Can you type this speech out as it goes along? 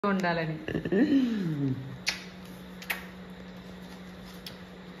ఉండాలని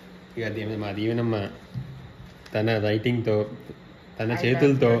ఇక మా దీవెనమ్మ తన రైటింగ్ తో తన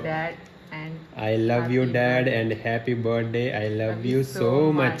చేతులతో I love you dad and happy birthday I love you so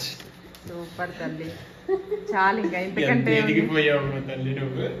much. Super తల్లి, చాలు ఇంకా ఇంతకంటే ఎదిగిపోయావు తల్లి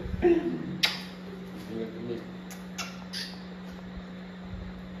నువ్వు.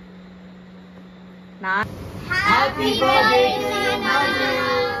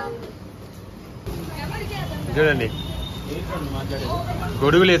 చూడండి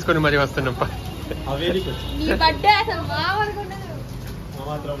గొడుగులు వేసుకొని మరి వస్తున్నాం.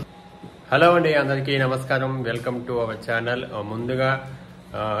 హలో అండి, అందరికీ నమస్కారం. Welcome to our channel. ముందుగా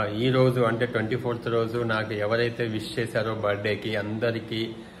ఈ రోజు అంటే 24th రోజు నాకు ఎవరైతే విష్ చేశారో బర్త్డేకి అందరికీ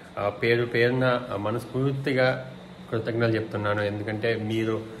పేరు పేరున మనస్ఫూర్తిగా కృతజ్ఞతలు చెప్తున్నాను. ఎందుకంటే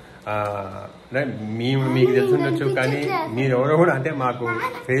మీరు మీకు తెలుసుండొచ్చు, కానీ మీరు ఎవరో కూడా అంటే మాకు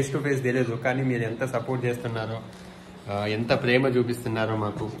ఫేస్ టు ఫేస్ తెలియదు, కానీ మీరు ఎంత సపోర్ట్ చేస్తున్నారో, ఎంత ప్రేమ చూపిస్తున్నారో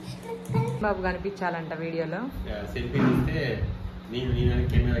మాకు. బాబు కనిపించాలంట వీడియోలో. సెల్ఫీ తీస్తే నేను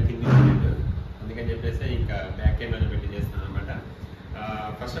కెమెరా కింద అందుకని చెప్పేసి ఇంకా బ్యాక్ కెమెరా పెట్టి చేస్తున్నాను అనమాట.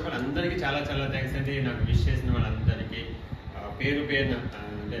 ఫస్ట్ ఆఫ్ ఆల్ అందరికీ చాలా చాలా థ్యాంక్స్ అండి. నాకు విష్ చేసిన వాళ్ళందరికీ పేరు పేరున,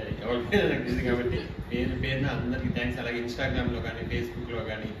 అంటే ఎవరి పేరు నాకు తెలియదు కాబట్టి పేరు పేరున అందరికీ థ్యాంక్స్. అలాగే ఇన్స్టాగ్రామ్లో కానీ, ఫేస్బుక్లో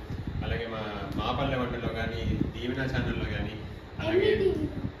కానీ, అలాగే మా పల్లె వంటలో కానీ, దీవెన ఛానల్లో కానీ, అలాగే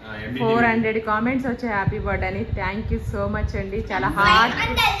 400 కామెంట్స్ వచ్చాయి హ్యాపీ బర్త్డే అని. థ్యాంక్ యూ సో మచ్ అండి.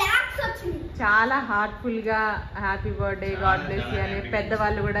 చాలా హార్ట్ఫుల్ గా happy birthday, God bless you అని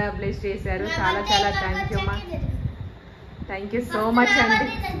పెద్దవాళ్ళు కూడా బ్లెస్ చేశారు. చాలా చాలా థ్యాంక్ యూ అమ్మా. థ్యాంక్ యూ సో మచ్ అండి.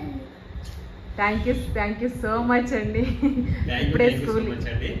 థ్యాంక్ యూ సో మచ్ అండి. ఇప్పుడే స్కూల్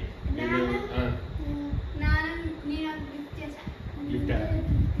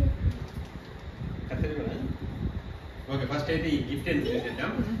ఓకే, ఫస్ట్ అయితే ఈ గిఫ్ట్ ఎందుకు చేద్దాం.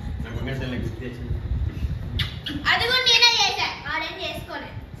 నాకు గిఫ్ట్ చేసింది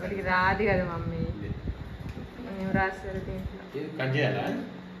వాడికి రాదు కదా మమ్మీ, మేము రాస్తారు దీంట్లో. కట్ చేయాలా?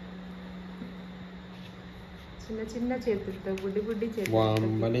 చిన్న చిన్న చేతులతో బుడ్డి బుడ్డి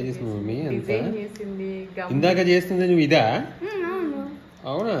డిజైన్ చేసింది. ఇందాక చేస్తుంది నువ్వు ఇదా?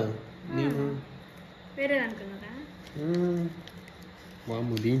 అవునా? నేను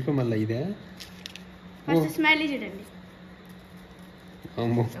వాము దీంట్లో మళ్ళీ ఇదా? స్మైలీ చూడండి.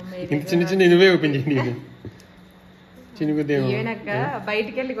 చిన్న చిన్న నువ్వే ఓపెన్ చేయండి. ఏనక్క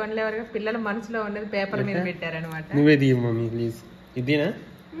బయటికి వెళ్ళి కొనలే వరకు పిల్లల మనసులో ఉన్నది పేపర్ మీద పెట్టారనమాట. నువ్వే తీయ మమ్మీ ప్లీజ్. ఇదేనా?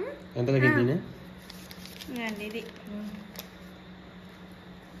 ఎంతలోకి ఇదేనా? ఇది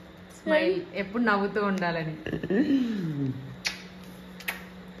స్మైల్ ఎప్పుడు నవ్వుతూ ఉండాలని.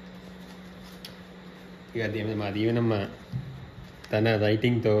 ఇక మా దీవెనమ్మ తన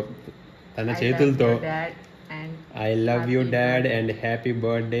రైటింగ్ తో తన చేతులతో I love you dad and happy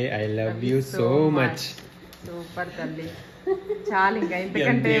birthday I love you so much. Super తల్లి, చాలు ఇంకా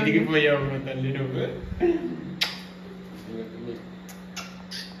ఇంతకంటే ఎదిగిపోయావు తల్లి నువ్వు.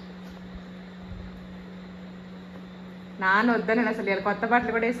 నాన్న వద్దని అసలు ఇలా కొత్త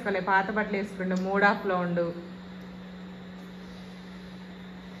బట్టలు కూడా వేసుకోలే, పాత బట్టలు వేసుకుండు, మూడ్ ఆఫ్ లో ఉండు.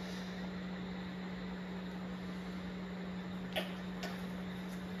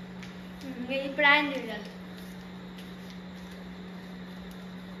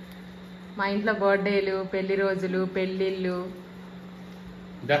 మా ఇంట్లో బర్త్డేలు, పెళ్లి రోజులు, పెళ్లిళ్ళు,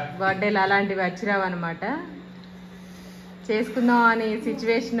 బర్త్డేలు అలాంటివి వచ్చిరావు అనమాట. చేసుకుందాం అని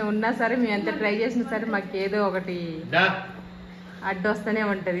సిచ్యువేషన్ ఉన్నా సరే, మేము ఎంత ట్రై చేసినా సరే మాకు ఏదో ఒకటి అడ్డొస్తూనే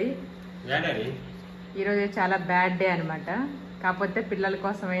ఉంటది. ఈరోజు చాలా బ్యాడ్ డే అనమాట. కాకపోతే పిల్లల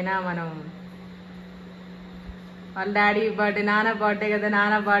కోసమైనా మనం వాళ్ళ డాడీ బర్త్డే, నాన్న బర్త్డే కదా,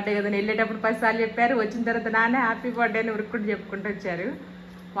 నాన్న బర్త్డే కదా అని వెళ్ళేటప్పుడు 10 సార్లు చెప్పారు. వచ్చిన తర్వాత నాన్న హ్యాపీ బర్త్డే అని ఉరుక్కుంటూ చెప్పుకుంటూ వచ్చారు.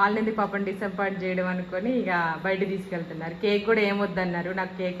 వాళ్ళని పాపం డిసప్పాయింట్ చేయడం అనుకొని ఇక బయట తీసుకెళ్తున్నారు. కేక్ కూడా ఏమొద్దన్నారు.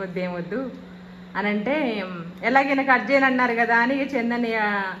 నాకు కేక్ వద్దు, ఏమొద్దు అని అంటే, ఎలాగైనా కట్ చేయని అన్నారు కదా అని చందన్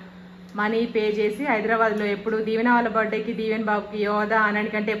మనీ పే చేసి హైదరాబాద్లో ఎప్పుడు దీవెన వాళ్ళ బర్త్డేకి, దీవెన్ బాబుకి యోదా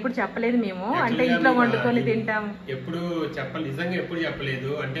అనడానికంటే ఎప్పుడు చెప్పలేదు మేము. అంటే ఇంట్లో వండుకొని తింటాం. ఎప్పుడు నిజంగా ఎప్పుడు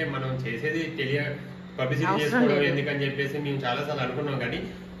చెప్పలేదు. అంటే మనం చేసేది పబ్లిసిటీ చేసుకోవడం ఎందుకని చెప్పేసి మేము చాలా సార్లు అనుకున్నాం. కానీ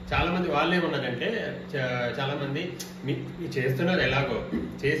చాలా మంది వాళ్ళు ఏమన్నారంటే, చాలా మంది మీరు చేస్తున్నారు, ఎలాగో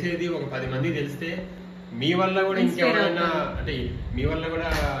చేసేది ఒక 10 మంది తెలిస్తే మీ వల్ల కూడా ఇంకెవరైనా, అంటే మీ వల్ల కూడా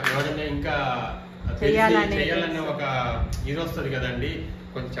ఎవరైనా ఇంకా చేయాలన్న ఒక ఇది వస్తుంది కదండి.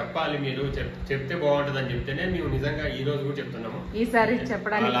 కొంచెం చెప్పాలి, మీరు చెప్తే బాగుంటుంది అని చెప్తేనే మేము నిజంగా ఈ రోజు కూడా చెప్తున్నాము. ఈసారి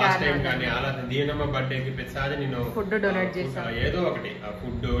చెప్పడానికి లాస్ట్ టైం కానీ అలా దీవెనమ్మ బర్త్డేకి ప్రతిసారి నేను ఫుడ్ డొనేట్ చేస్తాను. ఏదో ఒకటి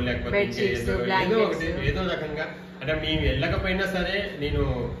ఫుడ్ లేకపోతే ఏదో ఒకటి ఏదో రకంగా అంటే మేము వెళ్ళకపోయినా సరే నేను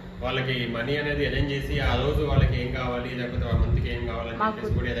వాళ్ళకి మనీ అనేది అరేంజ్ చేసి ఆ రోజు వాళ్ళకి ఏం కావాలి లేకపోతే ఆ మంత్కి ఏం కావాలని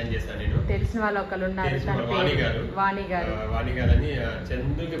చెప్పేసి కూడా అరేంజ్ చేశాను నేను. తెలిసిన వాళ్ళు ఒకళ్ళు ఉన్నారు, వాణి గారు అని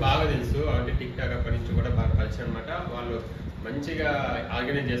చందుకి బాగా తెలుసు, అంటే టిక్ టాక్ అప్పటి నుంచి కూడా బాగా కలిసి అనమాట. వాళ్ళు మంచిగా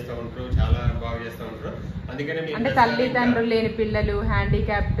ఆర్గనైజ్ చేస్తూ ఉంటారు, చాలా బాగా చేస్తూ ఉంటారు. అందుకనే అంటే తల్లిదండ్రులు లేని పిల్లలు,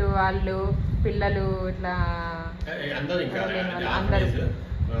 హ్యాండిక్యాప్డ్ వాళ్ళు పిల్లలు ఇట్లా అందరూ ఇంకా అందరూ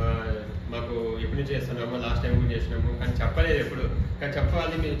మాకు ఎప్పుడు చేస్తున్నాము, లాస్ట్ టైం కూడా చేసినాము, కానీ చెప్పలేదు ఎప్పుడు. కానీ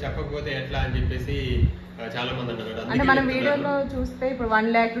చెప్పాలి, మీరు చెప్పకపోతే ఎట్లా అని చెప్పేసి చాలా మంది అన్నారు. అంటే మన వీడియోలో చూస్తే ఇప్పుడు 1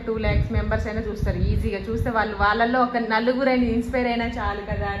 lakh to 2 lakhs మెంబర్స్ అయినా చూస్తారు ఈజీగా. చూస్తే వాళ్ళల్లో ఒక నలుగురైనా ఇన్స్పైర్ అయినా చాలు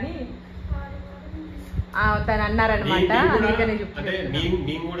కదా అని తను అన్నారనమాట. అందుకని అంటే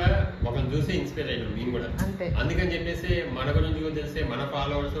మేము కూడా ఒకరిని చూసి ఇన్స్పైర్ అయినాం మేము కూడా. అంతే, అందుకని చెప్పేసి మన గురించి కూడా తెలిసే మన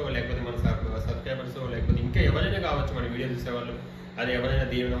ఫాలోవర్స్ లేకపోతే మన సబ్స్క్రైబర్స్ లేకపోతే ఇంకా ఎవరైనా కావచ్చు మన వీడియో చూసేవాళ్ళు, అది ఎవరైనా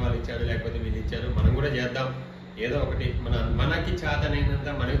దీవెన వాళ్ళు ఇచ్చారు లేకపోతే వీళ్ళు ఇచ్చారు, మనం కూడా చేద్దాం ఏదో ఒకటి. మనకి చేతనైనంత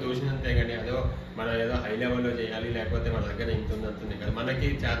మనకి దోషినంతే, కానీ అదో మనం ఏదో హై లెవెల్లో చేయాలి లేకపోతే మన దగ్గర ఇంత ఉంది కదా, మనకి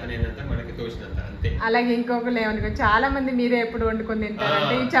చేతనైనంత మనకి తోచినంత అంతే. అలాగే ఇంకొకరు ఏమనుకో, చాలా మంది మీరే ఎప్పుడు వండుకొని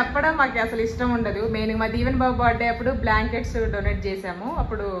తింటారంటే ఇది చెప్పడం మాకు అసలు ఇష్టం ఉండదు. మేము మా దీవెన్ బాబు బర్త్డే అప్పుడు బ్లాంకెట్స్ డొనేట్ చేసాము.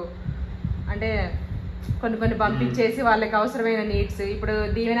 అప్పుడు అంటే కొన్ని పంపించేసి వాళ్ళకి అవసరమైన నీడ్స్, ఇప్పుడు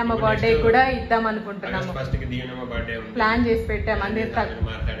దీవెనమ్మ బర్త్డే కూడా ఇద్దాం అనుకుంటున్నాము, ప్లాన్ చేసి పెట్టాము. అందరి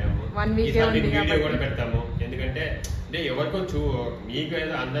మాట్లాడాము, 1 week కూడా పెడతాము. ఎందుకంటే అంటే ఎవరికో మీకు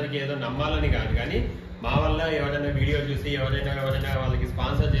ఏదో అందరికి ఏదో నమ్మాలని కాదు, కానీ మా వల్ల ఎవరైనా వీడియో చూసి ఎవరైనా వాళ్ళకి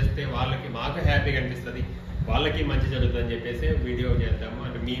స్పాన్సర్ చేస్తే వాళ్ళకి మాకు హ్యాపీగా అనిపిస్తుంది, వాళ్ళకి మంచి జరుగుతుందని చెప్పేసి వీడియో చేద్దాము.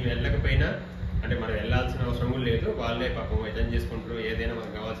 అంటే మేము వెళ్ళకపోయినా అంటే మనం వెళ్ళాల్సిన అవసరం కూడా లేదు, వాళ్ళే పాపం అటెండ్ చేసుకుంటారు, ఏదైనా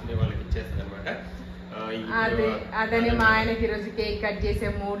మనకు కావాల్సింది వాళ్ళకి ఇచ్చేస్తారు అనమాట. అదని మా ఆయనకి ఈరోజు కేక్ కట్ చేసే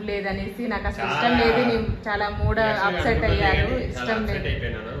మూడ్ లేదనేసి, నాకు అసలు ఇష్టం లేదు, నేను చాలా మూడ్ అప్సెట్ అయ్యారు, ఇష్టం లేదు.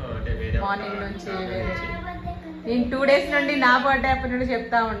 మార్నింగ్ నుంచి నేను 2 days నుండి నా బర్త్డే అప్పటి నుండి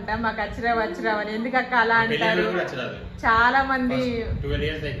చెప్తా ఉంటా మాకు వచ్చిరావు అని. ఎందుకు అక్క అలా అంటారు చాలా మంది. 12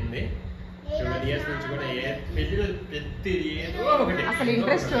 years అవుతుంది, 12 years నుంచి కూడా అసలు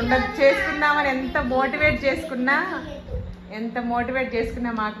ఇంట్రెస్ట్ ఉండదు. చేసుకుందామని ఎంత మోటివేట్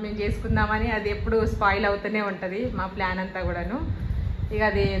చేసుకున్నా మాకు మేము చేసుకుందామని అది ఎప్పుడు స్పాయిల్ అవుతూనే ఉంటుంది మా ప్లాన్ అంతా కూడాను. ఇక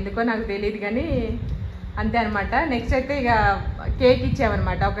అది ఎందుకో నాకు తెలియదు కానీ అంతే అనమాట. నెక్స్ట్ అయితే ఇక కేక్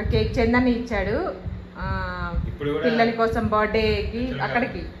ఇచ్చామన్నమాట. ఒక కేక్ చందని ఇచ్చాడు పిల్లల కోసం బర్త్డేకి,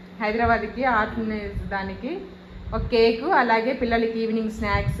 అక్కడికి హైదరాబాద్కి దానికి ఒక కేకు, అలాగే పిల్లలకి ఈవినింగ్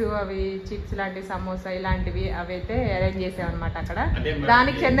స్నాక్స్ అవి చిప్స్ లాంటివి, సమోసా ఇలాంటివి అవి అయితే అరేంజ్ చేసామన్నమాట అక్కడ.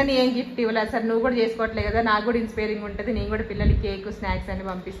 దానికి చందని ఏం గిఫ్ట్ ఇవ్వలేదు సార్, నువ్వు కూడా చేసుకోవట్లే కదా, నాకు కూడా ఇన్స్పైరింగ్ ఉంటుంది, నేను కూడా పిల్లలకి కేక్ స్నాక్స్ అని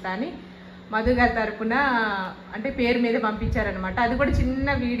పంపిస్తా అని మధు గారి తరపున అంటే పేరు మీద పంపించారనమాట. అది కూడా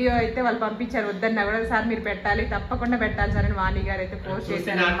చిన్న వీడియో అయితే వాళ్ళు పంపించారు, వద్దన్నా కూడా సార్ మీరు పెట్టాలి, తప్పకుండా పెట్టాలి సార్ అని వాణి గారు అయితే పోస్ట్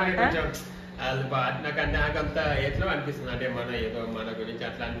చేశారు అనమాట. నాకంత ఎట్లా అనిపిస్తుంది అంటే మన ఏదో మన గురించి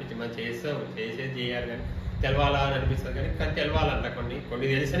అట్లా అనిపించి మనం చేసేది చేయాలి కానీ తెలవాలా అని అనిపిస్తుంది, కానీ తెలవాలంట. కొన్ని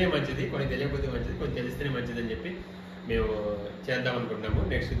తెలిస్తేనే మంచిది, కొన్ని తెలియకపోతే మంచిది, కొన్ని తెలిస్తేనే మంచిది అని చెప్పి మేము చేద్దాం అనుకుంటున్నాము.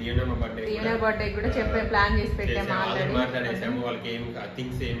 నెక్స్ట్ దీవెనమ్మ బర్త్డే కూడా చెప్పే ప్లాన్ చేసి పెట్టాము, మాట్లాడేసాము. వాళ్ళకి ఏం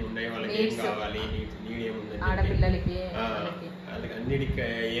థింగ్స్ ఏమి ఉన్నాయి, వాళ్ళకి ఏం కావాలి, నీడ్ ఏముందని ఆడపిల్లలకి అన్నిటికి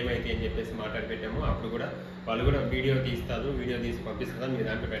ఏమైతే అని చెప్పేసి మాట్లాడి పెట్టాము. అప్పుడు కూడా వాళ్ళు కూడా వీడియో తీస్తారు, వీడియో తీసి పంపిస్తారు, మీ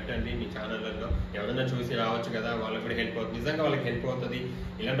దాంట్లో పెట్టండి మీ ఛానళ్ళలో, ఎవరైనా చూసి రావచ్చు కదా, వాళ్ళకి కూడా హెల్ప్ అవుతుంది, నిజంగా వాళ్ళకి హెల్ప్ అవుతుంది,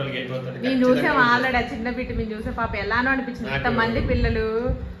 ఇలాంటి వాళ్ళకి హెల్ప్ అవుతుంది. నేను చూసాం ఆల్రెడీ చిన్న బిడ్డ మేము చూసా, పాప ఎలానో అనిపించింది, ఇంతమంది పిల్లలు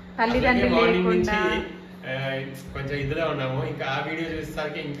తల్లిదండ్రులు లేకుండా కొంచెం ఇదిలో ఉన్నాము. ఇంకా ఆ వీడియో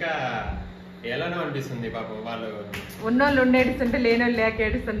చూసేసరికి ఇంకా ఎలానో అనిపిస్తుంది. పాపం వాళ్ళు ఉన్నోళ్ళు ఉండి ఏడుస్తుంటే లేనోళ్ళు లేక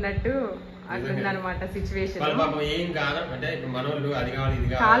ఏడుస్తున్నట్టు అట్లుందనమాట సిచ్యువేషన్. పాపం ఏం కాదు అంటే ఇప్పుడు మనోళ్ళు అది కావాలి ఇది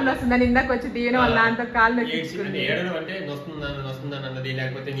కావాలి కాళ్ళు వస్తుందని ఇందాక వచ్చి దీవెన వాళ్ళ అంత కాళ్ళు ఏడడం అంటే వస్తుందని అన్నది,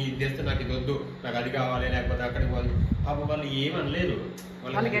 లేకపోతే నీ ఇది చేస్తే నాకు ఇది వద్దు, నాకు అది కావాలి, లేకపోతే అక్కడికి వాళ్ళు పాపం వాళ్ళు ఏమనలేరు,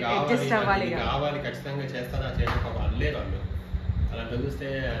 వాళ్ళకి కావాలి ఖచ్చితంగా చేస్తారా చేయడం పాపం అనలేరు వాళ్ళు. అలాంటి చూస్తే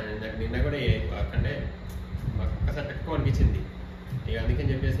నాకు నిన్న కూడా అక్కడే మాకు ఒక్కసారి తక్కువ అనిపించింది. ఇక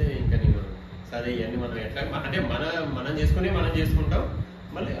అందుకని చెప్పేసి ఇంకా నేను సరే ఇవన్నీ మనం ఎట్లా అంటే మనం చేసుకుంటాం,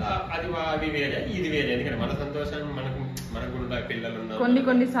 మళ్ళీ అది అవి వేరే ఇది వేరే. ఎందుకంటే మన సంతోషం మనకు కూడా పిల్లలు ఉన్నారు,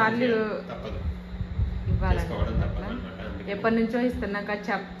 కొన్ని సార్లు తప్పదు ఇవ్వాలనుకోవడం ఎప్పటి నుంచో ఇస్తున్నాక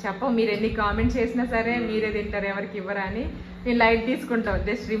చెప్ప మీరు ఎన్ని కామెంట్స్ చేసినా సరే మీరే తింటారు ఎవరికి ఇవ్వరా అని నేను లైట్ తీసుకుంటాం,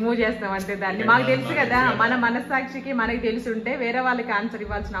 జస్ట్ రిమూవ్ చేస్తాం అంటే దాన్ని. మాకు తెలుసు కదా, మన మనస్సాక్షికి మనకి తెలిసి ఉంటే వేరే వాళ్ళకి ఆన్సర్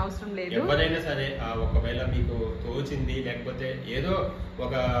ఇవ్వాల్సిన అవసరం లేదు. ఎవరైనా సరే ఒకవేళ మీకు తోచింది లేకపోతే ఏదో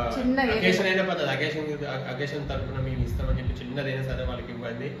ఒక చిన్న అకేషన్ అయినా పద్ధతి అకేషన్ తరఫున మేము ఇస్తామని చెప్పి చిన్నదైనా సరే వాళ్ళకి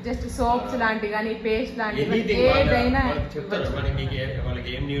ఇవ్వండి. జస్ట్ సోప్స్ లాంటి కానీ పేస్ట్ లాంటి ఏదైనా చెప్తారు. మనకి మీకు వాళ్ళకి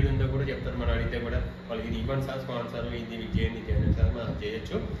ఏం నీడ్ ఉందో కూడా చెప్తారు. మనం అడిగితే కూడా వాళ్ళకి ఇది ఇవ్వండి సార్, స్పాన్సర్ ఇది మీకు చేయండి సార్ మనం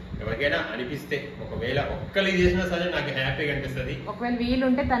చేయొచ్చు. ఎవరికైనా అనిపిస్తే ఒకవేళ ఒక్కరికి చేసినా సరే నాకు హ్యాపీగా అనిపిస్తుంది. ఒకవేళ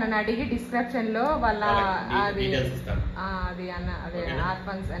వీలుంటే తనని అడిగి డిస్క్రిప్షన్ లో వాళ్ళ అది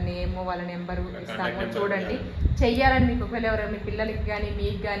ఆర్ఫన్స్ అని ఏమో వాళ్ళ నెంబర్ ఇస్తాము, చూడండి. చెయ్యాలని మీకు ఒకవేళ ఎవరైనా మీ పిల్లలకి కానీ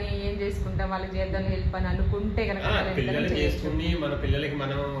మీకు కానీ ఏం చేసుకుంటాం వాళ్ళకి చేద్దాం హెల్ప్ అని అనుకుంటే కనుక చేసుకుని మన పిల్లలకి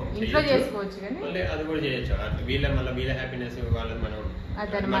మనం ఇంట్లో చేసుకోవచ్చు కానీ అది కూడా చేయొచ్చు. వీళ్ళ హ్యాపీనెస్ వాళ్ళకి మనం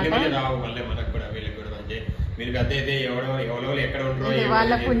రావు మళ్ళీ మనకు కూడా వీళ్ళకి కూడా మంచి వీళ్ళకి అదే ఎవరో ఎక్కడ ఉంటారో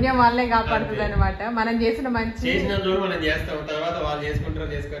వాళ్ళ పుణ్యం వాళ్ళే కాపాడుతుంది అనమాట. మనం చేసిన మంచి చేసిన రోజు మనం చేస్తాం, తర్వాత వాళ్ళు చేసుకుంటారో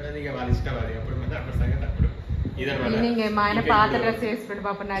చేసుకోవడానికి ఇక వాళ్ళ ఇష్టం. అది అప్పుడు అప్పుడు సంగతి అప్పుడు ఇదనమాట. మా ఆయన పాత డ్రెస్ వేసుకుంటే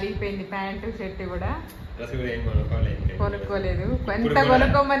పాప నలిగిపోయింది, ప్యాంటు షర్ట్ కూడా కొనుక్కోలేదు. ఎంత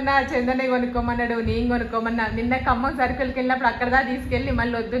కొనుక్కోమన్నా చందనే కొనుక్కోమన్నాడు, నేను కొనుక్కోమన్నా. నిన్న ఖమ్మం సర్కిల్కి వెళ్ళినప్పుడు అక్కడదా తీసుకెళ్ళి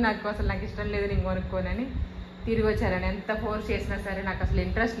మళ్ళీ వద్దు నాకు ఇష్టం లేదు నేను కొనుక్కోనని తిరిగి వచ్చారని. ఎంత ఫోర్స్ చేసినా సరే నాకు అసలు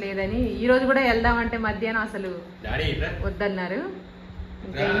ఇంట్రెస్ట్ లేదని. ఈ రోజు కూడా వెళ్దామంటే మధ్యాహ్నం అసలు వద్దన్నారు.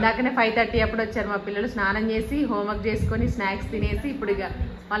 ఇంకా ఇందాకనే 5:30 అప్పుడు వచ్చారు మా పిల్లలు. స్నానం చేసి హోంవర్క్ చేసుకొని స్నాక్స్ తినేసి ఇప్పుడు ఇక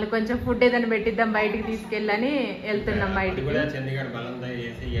వాళ్ళు కొంచెం ఫుడ్ ఏదైనా పెట్టిద్దాం బయటికి తీసుకెళ్ళని వెళ్తున్నాం. బయటికి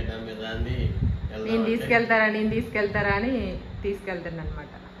నేను తీసుకెళ్తారా అని తీసుకెళ్తాను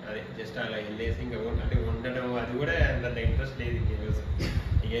అనమాట. జస్ట్ అలా వెళ్ళేసి ఇంకా అంటే ఉండడం అది కూడా అంత ఇంట్రెస్ట్ లేదు.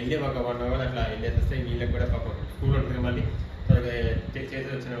 ఇక వెళ్ళి ఒక 1 hour అట్లా వెళ్ళేస్తే వీళ్ళకి కూడా పాపం స్కూల్ ఉంటుంది, మళ్ళీ చేసి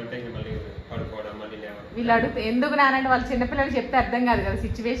వచ్చిన ఉంటే ఇంకా మళ్ళీ పడుకోవడం మళ్ళీ లేవడం. వీళ్ళు అడుగుతూ ఎందుకు నానంటే వాళ్ళు చిన్నపిల్లలు చెప్తే అర్థం కాదు కదా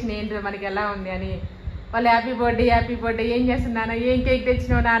సిచ్యువేషన్ ఏంటో మనకి ఎలా ఉంది అని. వాళ్ళు హ్యాపీ బర్త్డే ఏం చేస్తున్నానా, ఏం కేక్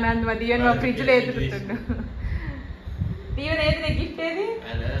తెచ్చినావు నాన్న అని మా దీవెన్ మా ఫ్రిడ్జ్ లో ఎదుగుతుండు. దీవెన్ ఏది గిఫ్ట్ ఏది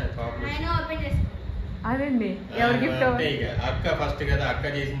అదండి ఎవరు గిఫ్ట్ అక్క ఫస్ట్ కదా, అక్క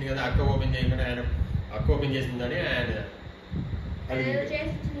చేసింది కదా, అక్క ఓపెన్ చేయకుండా ఆయన అక్క ఓపెన్ చేసిందని ఆయన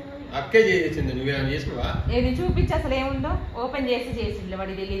అక్కే చేసింది. నువ్వేమైనా చేసినవా? ఏది చూపించి అసలు ఏముందో ఓపెన్ చేసింది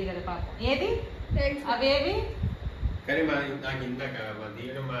వాడికి తెలియదు కదా పాపం. ఏది అవేవి కానీ నాకు ఇందాక మా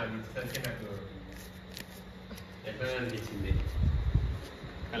దీవెన మా ఇచ్చేసరికి నాకు ఎట్లా అనిపించింది.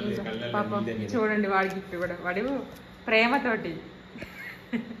 చూడండి వాడి గిఫ్ట్ కూడా వాడు ప్రేమతోటి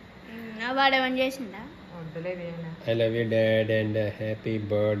వాడేమని చేసిందా. I love you dad and happy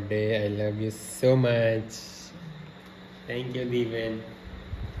birthday. I love you so much. Thank you Deven.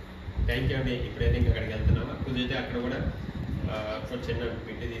 Thank you అండి. ఇప్పుడైతే ఇంకా అక్కడికి వెళ్తున్నాము. కుదిరితే అక్కడ కూడా ఒక చిన్న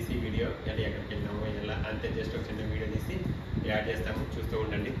వీడియో తీసి వీడియో అంటే ఎక్కడికి వెళ్ళినాము ఎలా అంతే జస్ట్ ఒక చిన్న వీడియో తీసి యాడ్ చేస్తాము, చూస్తూ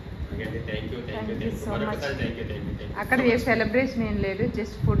ఉండండి. ఓకే అండి, థ్యాంక్ యూ మరొకసారి థ్యాంక్ యూ. అక్కడ సెలబ్రేషన్ ఏం లేదు,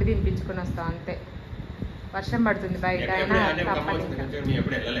 జస్ట్ ఫుడ్ తినిపించుకొని వస్తాం అంతే. వర్షం పడుతుంది బయట.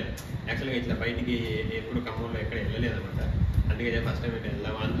 ఎప్పుడు వెళ్ళలేదు యాక్చువల్గా ఇట్లా బయటికి ఎప్పుడు ఖమ్మంలో ఎక్కడ వెళ్ళలేదు అనమాట. అందుకే ఫస్ట్ టైం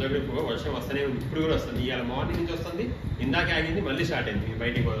వెళ్దాం. అందులో ఇప్పుడు వర్షం వస్తూనే ఉంది, ఇప్పుడు కూడా వస్తుంది. ఇవాళ మార్నింగ్ నుంచి వస్తుంది, ఇందాకే ఆగింది, మళ్ళీ స్టార్ట్ అయింది.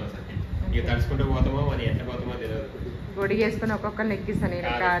 బయటికి పోదాం సార్, ఇక తడుచుకుంటూ పోతామో మరి ఎట్లా పోతామో తెలియదు. గొడిగేసుకుని ఒక్కొక్కరిని ఎక్కిస్తాను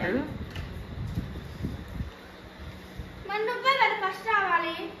కారు.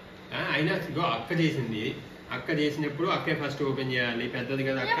 అయినా ఇగో అక్క చేసింది, అక్క చేసినప్పుడు అక్కే ఫస్ట్ ఓపెన్ చేయాలి, పెద్దది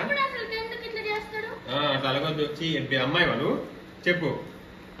కదా అక్క. అట్లా అలగొద్దు. వచ్చి అమ్మాయి వాళ్ళు చెప్పు,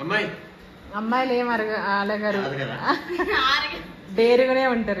 అమ్మాయిలు ఏం అలగరు, డేరుగానే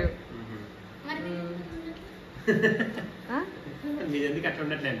ఉంటారు. మీరెందుకు అట్లా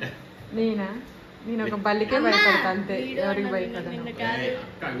ఉండట్లే అంట. నేను ఒక బల్లికే భయపడతా అంతే, ఎవరికి భయపడను.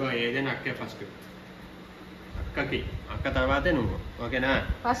 అక్క ఏదైనా అక్కే ఫస్ట్, అక్క తర్వాతే నువ్వు. ఓకేనా?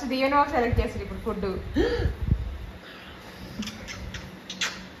 ఫస్ట్ దీవెన సెలెక్ట్ చేస్తారు ఇప్పుడు ఫుడ్.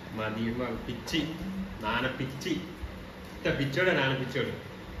 మా దీవెన పిచ్చి, నాన్న పిచ్చి, ఇంత పిచ్చోడు నాన్న పిచ్చోడు.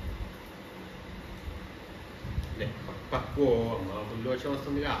 పప్పు అమ్మ ఫుల్ వర్షం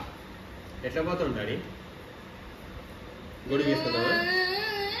వస్తుందిగా, ఎట్లా పోతుంటాడు గుడి తీసుకుందామా?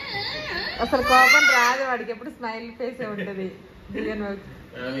 అసలు కోపం రాదు వాడికి, ఎప్పుడు స్మైల్ ఫేస్ ఉంటది.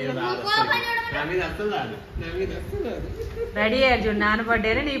 రెడీ అయ్యారు చూడు, నాన్న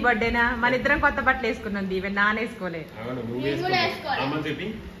బర్త్డేనా నీ బర్త్డేనా? మన ఇద్దరం కొత్త బట్టలు వేసుకున్నాం, దీవెన్ నాన్న వేసుకోలే.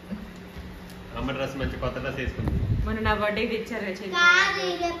 అమ్మ డ్రెస్ మంచి కొత్త డ్రెస్ వేసుకుంది. మొన్న నా బర్త్డే ఇచ్చారు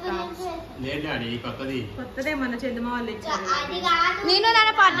కొత్తదే, మన చందమ వాళ్ళు ఇచ్చారు. నేను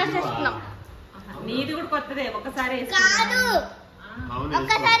నాన్న పాత డ్రెస్ వేసుకున్నాం. నీది కూడా కొత్తదే, ఒకసారి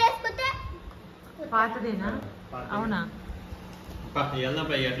పాతదేనా? అవునా?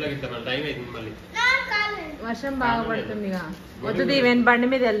 టైం అవుతుంది, మళ్ళీ వర్షం బాగా పడుతుందిగా. వద్దు దీవెన్ బండి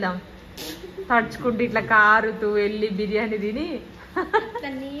మీద వెళ్దాం. తడుచుకుంటూ ఇట్లా కారుతూ వెళ్ళి బిర్యానీ తిని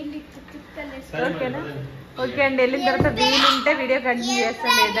ఓకేనా? ఓకే అండి, వెళ్ళిన తర్వాత వీలుంటే వీడియో కంటిన్యూ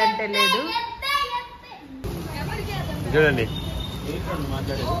చేస్తాం, లేదంటే లేదు. చూడండి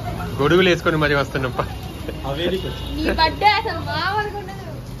గొడుగులు వేసుకొని మరి వస్తున్నాం.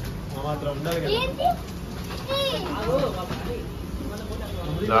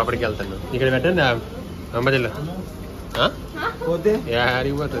 లోపలికి వెళ్తాను. ఇక్కడ పెట్టండి అంబజిల్లో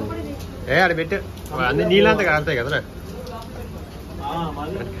అడిగిపోతుంది. ఆడ పెట్టు, అన్ని నీళ్ళంతా కాలుతాయి కదరా.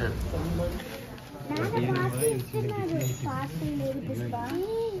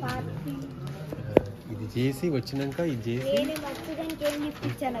 ఇది చేసి వచ్చినాక ఇది చేసి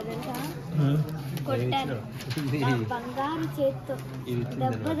బంగారు చేత్తో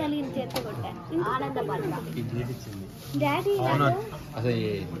దెబ్బ తగిలిన చేత్తో కొట్టాను. డాడీ అసలు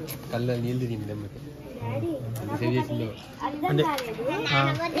కళ్ళ నీళ్ళు తిండి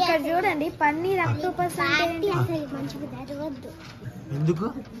ఇక్కడ చూడండి, పన్నీర్ అక్టోపస్ ఎందుకు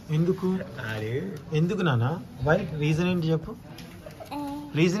ఎందుకు ఎందుకు నాన్న? వై రీజన్ ఏంటి చెప్పు,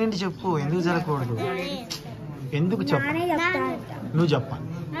 రీజన్ ఏంటి చెప్పు, ఎందుకు జరగకూడదు, ఎందుకు చెప్పు, నువ్వు చెప్పాలి,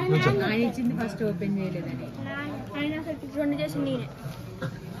 నువ్వు చెప్పు. ఫస్ట్ ఓపెన్ చేయలేదని రెండు చేసి నేనే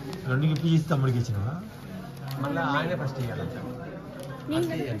రెండు గిఫ్ట్ చేసి తమ్ముడికి ఇచ్చినవా? మళ్ళీ ఆయన ఫస్ట్ ఇవ్వాలంట.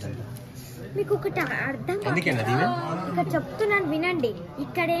 మీకు ఒకటి అర్థం ఇక్కడ చెప్తున్నాను వినండి.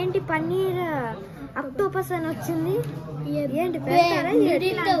 ఇక్కడ ఏంటి పన్నీర్ అక్టోపస్ అని వచ్చింది, ఏంటి డ్రాగన్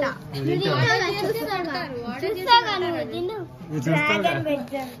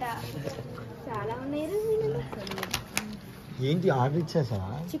వెజ్ అంట, చాలా ఉన్నాయి. ఏంటి ఆర్డర్ ఇచ్చేసా?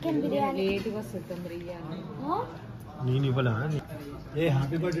 చికెన్ బిర్యానీ నేను ఇవ్వలా. ఏ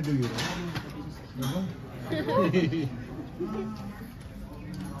హ్యాపీ బర్త్డే టు యూ.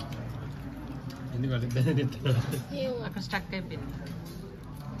 అక్కడ స్టక్ అయిపోయింది.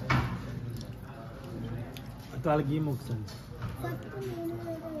 వాళ్ళకి ఏం ఒకసారి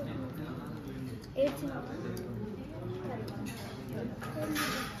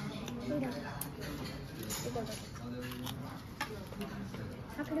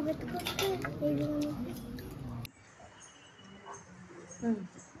అక్కడ పెట్టుకుంటే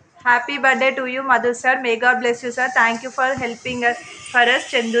Happy birthday to you, Madhu sir. May God bless you, sir. Thank you for helping us for us,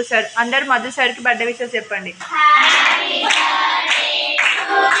 Chandu sir. Under Madhu sir ki birthday wishes cheppandi. Happy birthday to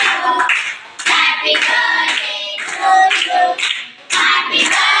you. Happy birthday to you. Happy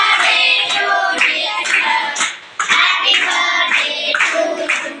birthday.